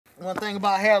One thing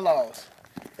about hair loss,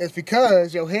 it's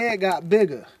because your head got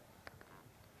bigger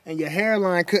and your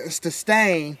hairline couldn't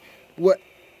sustain what.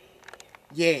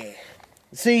 Yeah.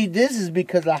 See, this is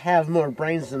because I have more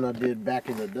brains than I did back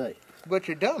in the day. But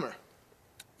you're dumber.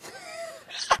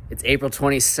 It's April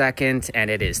 22nd, and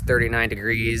it is 39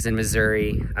 degrees in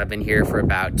Missouri. I've been here for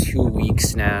about 2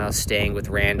 weeks now, staying with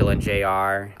Randall and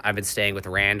JR. I've been staying with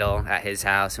Randall at his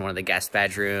house in one of the guest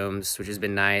bedrooms, which has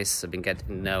been nice. I've been getting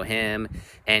to know him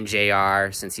and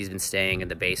JR since he's been staying in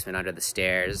the basement under the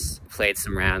stairs. Played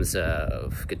some rounds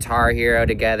of Guitar Hero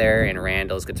together in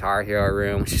Randall's Guitar Hero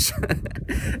room, which is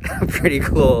pretty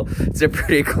cool. It's a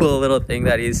pretty cool little thing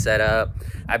that he's set up.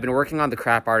 I've been working on the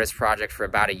Crap Artist project for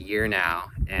about a year now,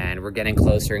 and we're getting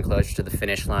closer and closer to the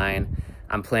finish line.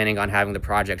 I'm planning on having the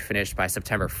project finished by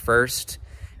September 1st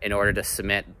in order to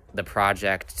submit the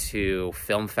project to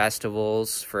film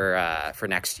festivals for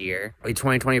next year. A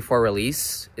 2024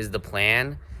 release is the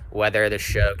plan, whether the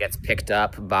show gets picked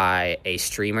up by a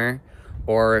streamer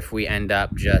or if we end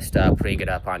up just putting it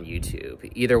up on YouTube.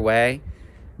 Either way,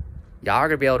 y'all are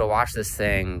gonna be able to watch this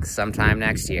thing sometime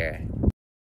next year.